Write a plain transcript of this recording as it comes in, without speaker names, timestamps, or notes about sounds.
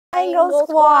Triangle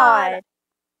Squad.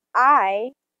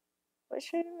 What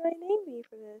should my name be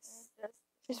for this?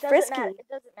 Just Frisky. It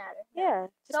doesn't matter. Yeah.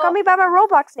 Just call me by my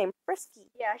Roblox name, Frisky.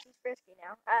 Yeah, she's Frisky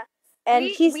now. And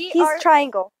he's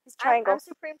Triangle. He's Triangle. I'm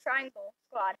Supreme Triangle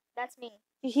Squad. That's me.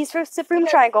 He's for Supreme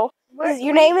Triangle.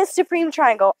 Your name is Supreme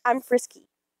Triangle. I'm Frisky.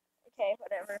 Okay,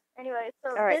 whatever. Anyway,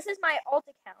 so right. This is my alt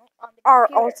account on the Our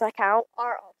computer. alt account.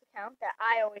 Our alt account that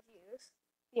I always use.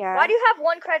 Yeah. Why do you have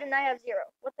 1 credit and I have 0?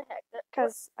 What the heck?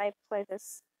 Because I play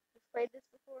this. You played this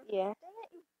before? Yeah. Dang it,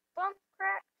 you bum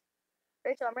crack.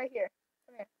 Rachel, I'm right here.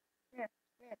 Come here. Come here.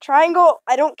 Come here. Triangle,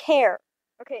 I don't care.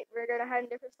 Okay, we're gonna hide in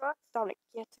different spots? Dominic,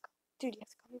 you have to go. Dude, you have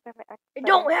to call me by my I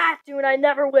don't have to, and I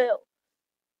never will.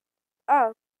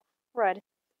 Oh, red.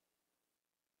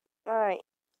 Alright,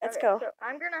 let's go. So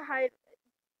I'm gonna hide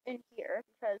in here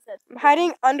because that's. I'm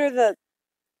hiding under the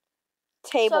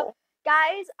table. So,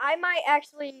 guys, I might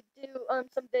actually do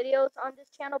some videos on this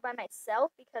channel by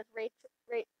myself because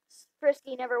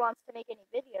Frisky never wants to make any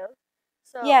videos.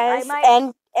 So yes, I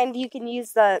might, and you can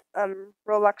use the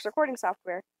Roblox recording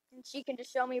software. And she can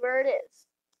just show me where it is.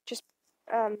 Just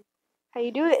how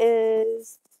you do it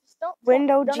is don't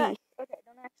Window don't G. Okay,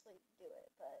 don't actually do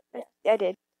it, but yeah. I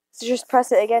did. So just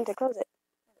press it again to close it.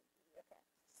 Okay.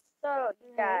 So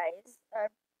you guys,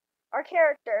 our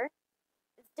character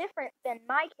is different than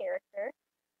my character,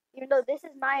 even though this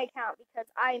is my account because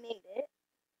I made it.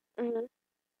 Mhm.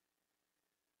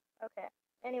 Okay.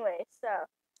 Anyway, so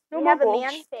No we more have a bulge.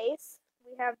 man face.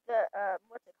 We have the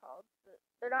what's it called?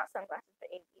 They're not sunglasses, but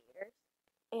aviators.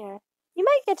 Yeah. You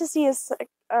might get to see us.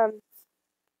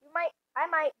 I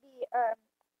might be.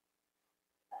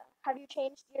 Have you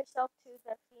changed yourself to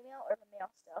the female or the male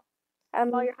still?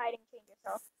 While you're hiding, change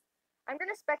yourself. I'm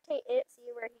gonna spectate it,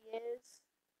 see where he is.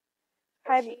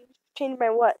 Have you changed my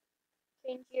what?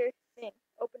 Change your thing.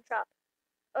 Open shop.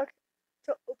 Okay.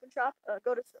 So open shop.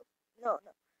 Go to no.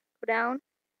 Go down.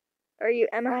 Are you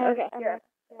Emma? Okay. Emma.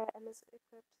 Yeah, Emma's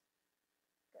equipped.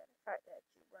 Good. Alright, that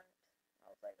you weren't. I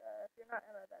was like, if you're not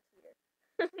Emma, that's weird.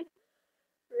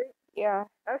 Right? Yeah.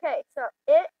 Okay, so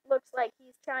it looks like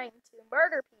he's trying to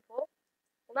murder people.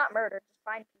 Well, not murder, just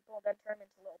find people, then turn them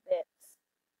into little bits.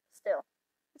 Still.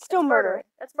 It's still murdering.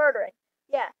 That's murdering.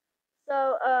 Yeah.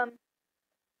 So,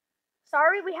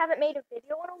 sorry we haven't made a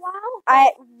video in a while.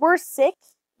 We're sick.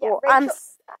 Yeah, well,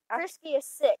 Frisky is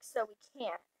sick, so we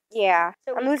can't. Yeah.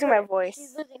 So I'm losing my voice.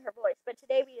 She's losing her voice, but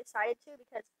today we decided to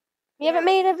because we haven't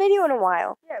made a video in a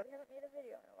while. Yeah, we haven't made a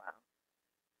video in a while.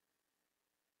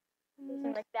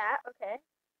 Something like that, okay.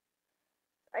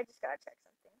 I just gotta check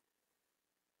something.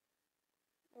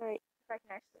 Alright. If I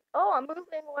can actually. Oh, I'm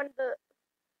moving when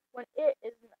when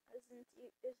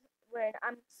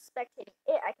I'm spectating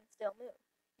it, I can still move.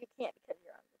 You can't because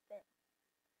you're on the thing.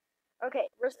 Okay,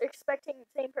 we're expecting the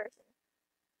same person.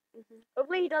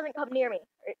 Hopefully he doesn't come near me.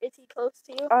 Is he close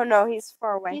to you? Oh no, he's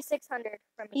far away. He's 600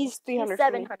 from me. He's 300 He's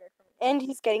 700 from me. And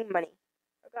he's getting money.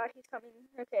 Oh god, he's coming.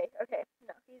 Okay.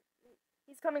 No,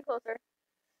 he's coming closer.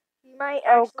 He might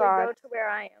actually go to where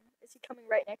I am. Is he coming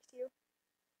right next to you?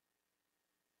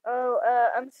 Oh,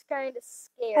 I'm kind of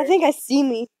scared. I think I see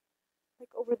me. Like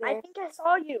over there. I think I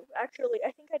saw you, actually.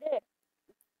 I think I did.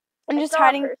 I'm just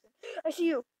hiding. I see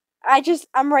you.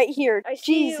 I'm right here. I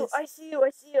see you.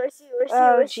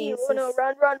 Oh, Jesus. Oh no,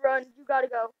 run. You gotta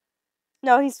go.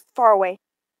 No, he's far away.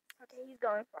 Okay, he's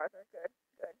going farther. Good.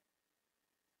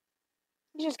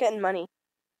 He's just getting money.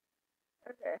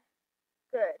 Okay.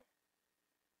 Good.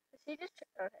 Is he just...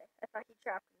 Okay, I thought he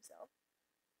trapped himself.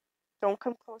 Don't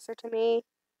come closer to me.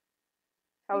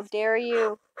 How dare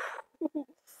you?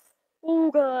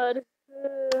 Oh, God.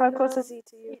 How close is he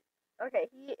to you? Okay,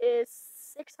 he is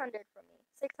 600 from me.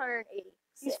 680.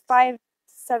 He's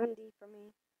 570 from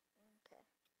me. Okay.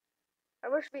 I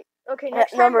wish we... Okay,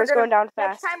 next time number's going down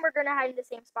fast. Next time we're gonna hide in the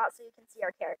same spot so you can see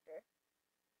our character.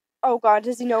 Oh, God,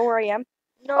 does he know where I am?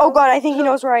 No. Oh, God, I think he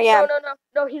knows where I am.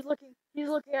 No, he's looking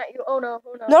at you. Oh, no.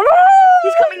 No!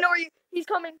 He's coming near you. He's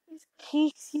coming.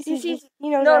 He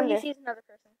knows No, he sees another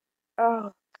person.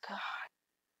 Oh, God.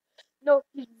 No,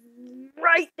 he's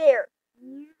right there.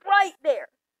 Right there.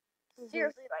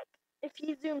 Seriously, like, if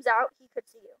he zooms out, he could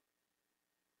see you.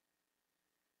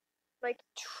 Like,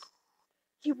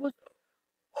 he was...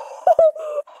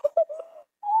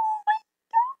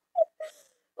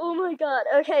 Oh my god.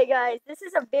 Okay, guys, this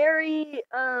is a very,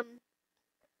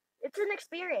 it's an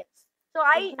experience. So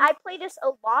I play this a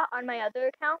lot on my other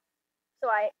account. So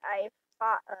I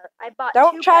bought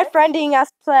Don't try friending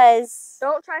us, please.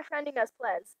 Don't try friending us,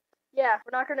 please. Yeah,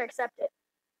 we're not gonna accept it.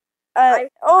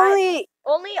 Only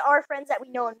our friends that we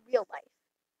know in real life.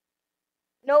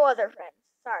 No other friends.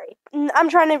 Sorry. I'm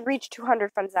trying to reach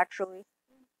 200 friends, actually.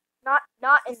 Not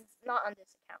on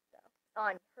this account though.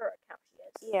 On her account,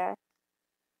 she is. Yeah.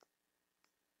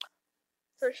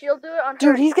 So she'll do it on her.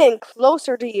 Dude, he's getting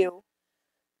closer to you.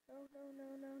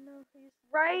 No. He's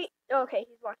right. Okay,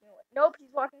 he's walking away. Nope,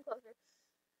 he's walking closer.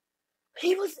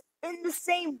 He was in the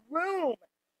same room.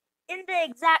 In the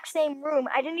exact same room.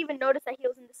 I didn't even notice that he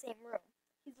was in the same room.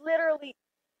 He's literally.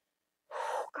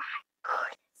 Oh, God,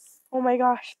 goodness. Oh my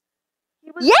gosh.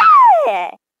 He was.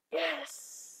 Yeah!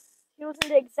 Yes. He was in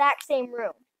the exact same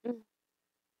room. Mm.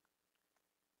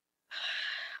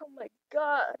 Oh my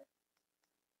God.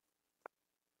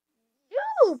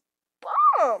 You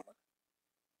bum.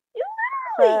 You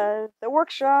literally. The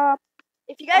workshop.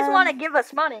 If you guys want to give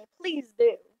us money, please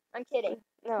do. I'm kidding.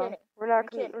 No, we're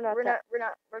not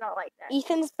like that.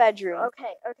 Ethan's bedroom.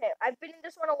 Okay. I've been in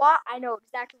this one a lot. I know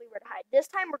exactly where to hide. This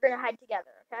time we're gonna hide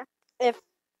together. Okay.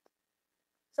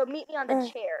 So meet me on the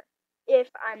chair.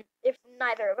 If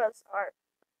neither of us are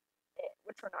it,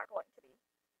 which we're not going to be.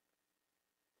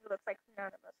 It looks like none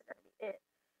of us are gonna be it.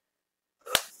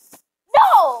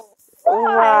 No!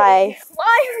 Why?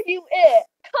 Why are you it?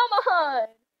 Come on!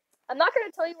 I'm not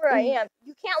gonna tell you where I am.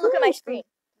 You can't look at my screen.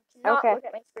 You cannot look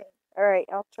at my screen. Alright,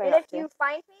 I'll try and not if you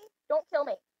find me, don't kill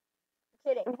me. I'm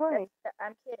kidding. Why?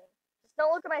 I'm kidding. Just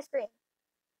don't look at my screen.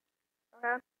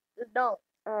 Okay? Just don't.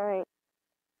 Alright.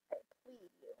 I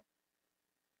please you.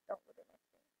 Don't look at my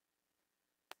screen.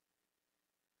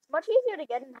 It's much easier to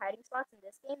get in hiding spots in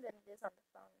this game than it is on the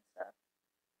phone and stuff.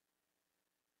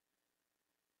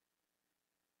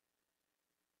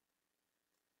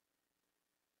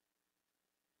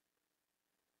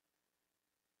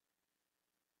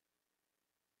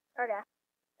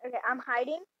 Okay, I'm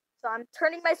hiding, so I'm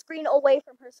turning my screen away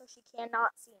from her so she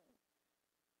cannot see me.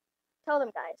 Tell them,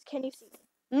 guys, can you see me?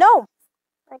 No!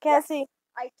 I can't see.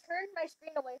 I turned my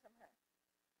screen away from her.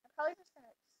 I'm probably just going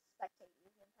to spectate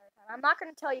you the entire time. I'm not going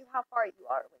to tell you how far you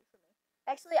are away from me.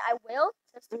 Actually, I will,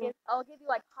 just to I'll give you,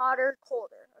 like, hotter,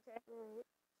 colder, okay? So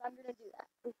I'm going to do that.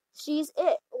 She's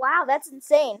it. Wow, that's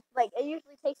insane. Like, it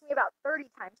usually takes me about 30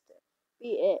 times to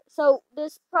be it. So,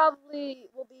 this probably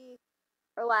will be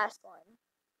our last one.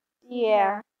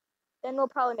 Yeah. Then we'll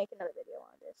probably make another video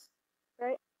on this.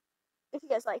 Right? If you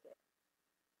guys like it.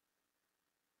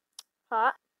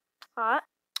 Hot.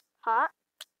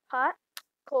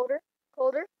 Colder.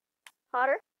 Hotter. Colder.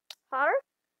 Hotter.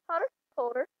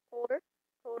 Colder.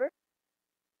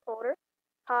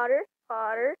 Hotter.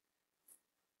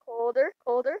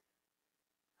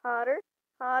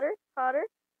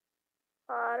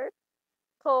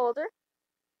 Colder.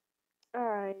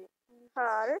 Alright.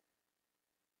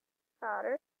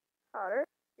 Hotter.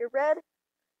 You're red?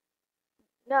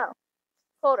 No.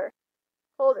 Colder.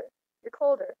 You're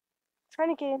colder. I'm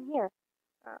trying to get in here.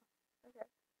 Oh, okay.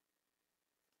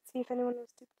 See if anyone was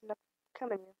stupid enough to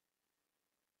come in here.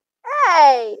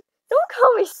 Hey! Don't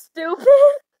call me stupid!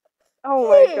 Oh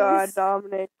my God,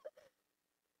 Dominic.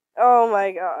 Oh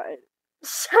my God.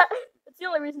 That's the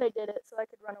only reason I did it, so I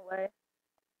could run away.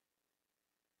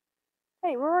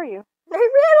 Hey, where are you? I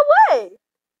ran away!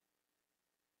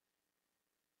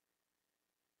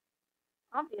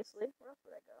 Obviously. Where else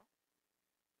would I go?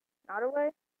 Not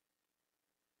away?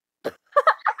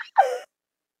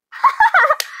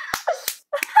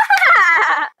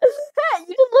 Hey,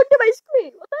 you just looked at my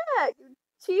screen. What the heck? You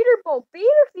cheater, bo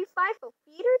beater, fee-fi-fo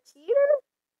feeder, cheater?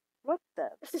 What the?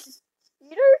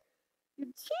 Cheater? You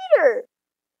cheater!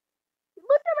 You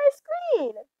looked at my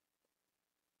screen!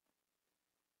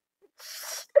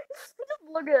 I'm just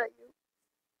looking at you.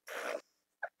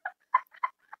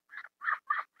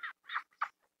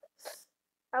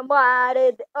 I'm wide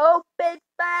in the open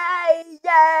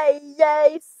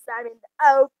space. I'm in the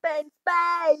open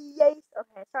space.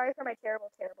 Okay, sorry for my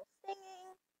terrible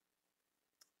singing.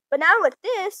 But now with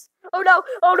this, oh no,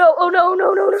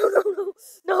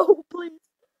 no,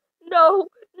 please, no,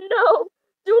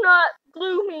 do not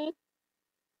glue me.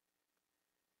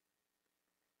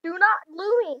 Do not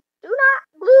glue.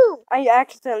 I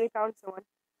accidentally found someone.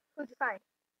 Who'd you find?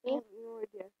 Me? I have no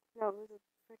idea. No, it was a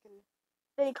freaking.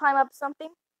 Did he climb up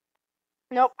something?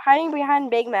 Nope, hiding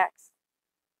behind Big Macs.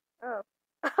 Oh,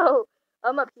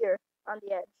 I'm up here on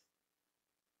the edge.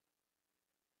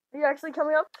 Are you actually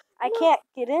coming up? I can't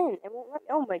get in. It won't let me.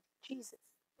 Oh my Jesus.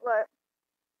 What?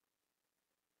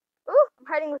 Ooh, I'm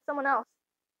hiding with someone else.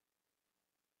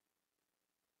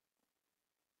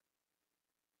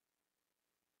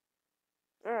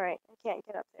 Alright, I can't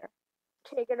get up there.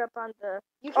 Can't get up on the.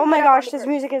 Oh my gosh, this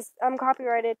music is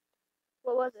copyrighted.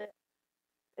 What was it?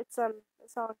 It's a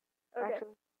song. Okay.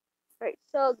 Actually. Right.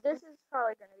 So this is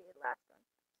probably gonna be the last one.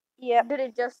 Yep. Did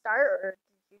it just start, or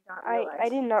did you not realize? I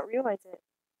did not realize it.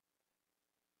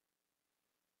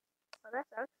 Oh, that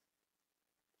sucks.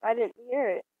 I didn't hear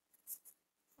it.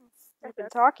 That You've been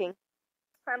sucks. talking.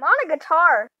 I'm on a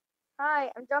guitar.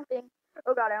 Hi, I'm jumping.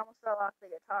 Oh god, I almost fell off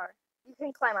the guitar. You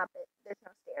can climb up it. There's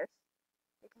no stairs.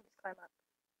 You can just climb up.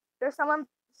 There's someone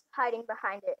hiding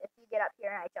behind it. If you get up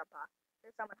here and I jump off,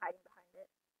 there's someone hiding behind it.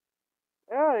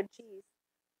 Oh, jeez.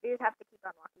 You just have to keep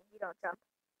on walking. You don't jump.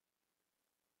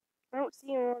 I don't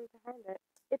see anyone behind it.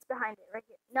 It's behind it, right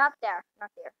here. Not there.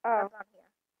 Not there. Oh. Jump on here.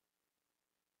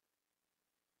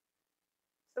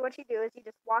 So what you do is you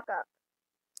just walk up.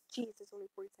 Jeez, there's only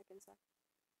 40 seconds left.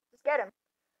 Just get him.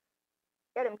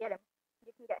 Get him, get him.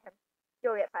 You can get him.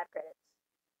 You'll get 5 credits.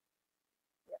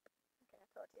 Yep. Okay, I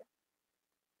told you.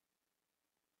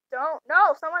 Don't.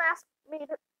 No, someone asked me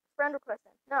to friend request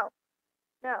him. No.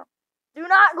 No. Do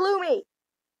not glue me.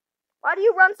 Why do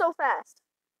you run so fast?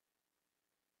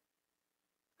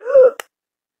 No!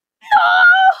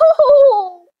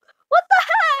 What the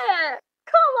heck?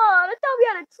 Come on, I thought we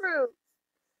had a truce.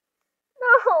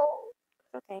 No.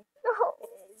 Okay. No.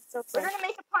 It's okay. We're gonna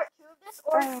make a part 2 of this,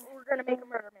 or we're gonna make a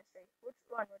murder mystery. Which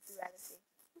one would you rather see?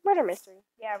 Murder mystery.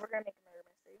 Yeah, we're gonna make a murder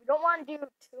mystery. We don't want to do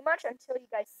too much until you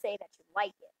guys say that you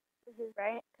like it,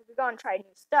 right? Because we're gonna try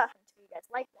new stuff until you guys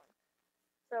like one.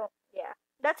 So yeah,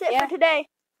 that's it for today.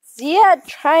 See ya,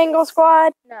 Triangle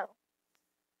Squad. No.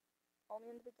 Only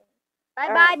in the beginning. Bye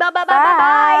bye bye bye bye bye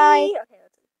bye. Okay,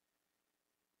 let's see.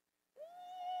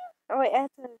 Oh wait, I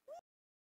have to.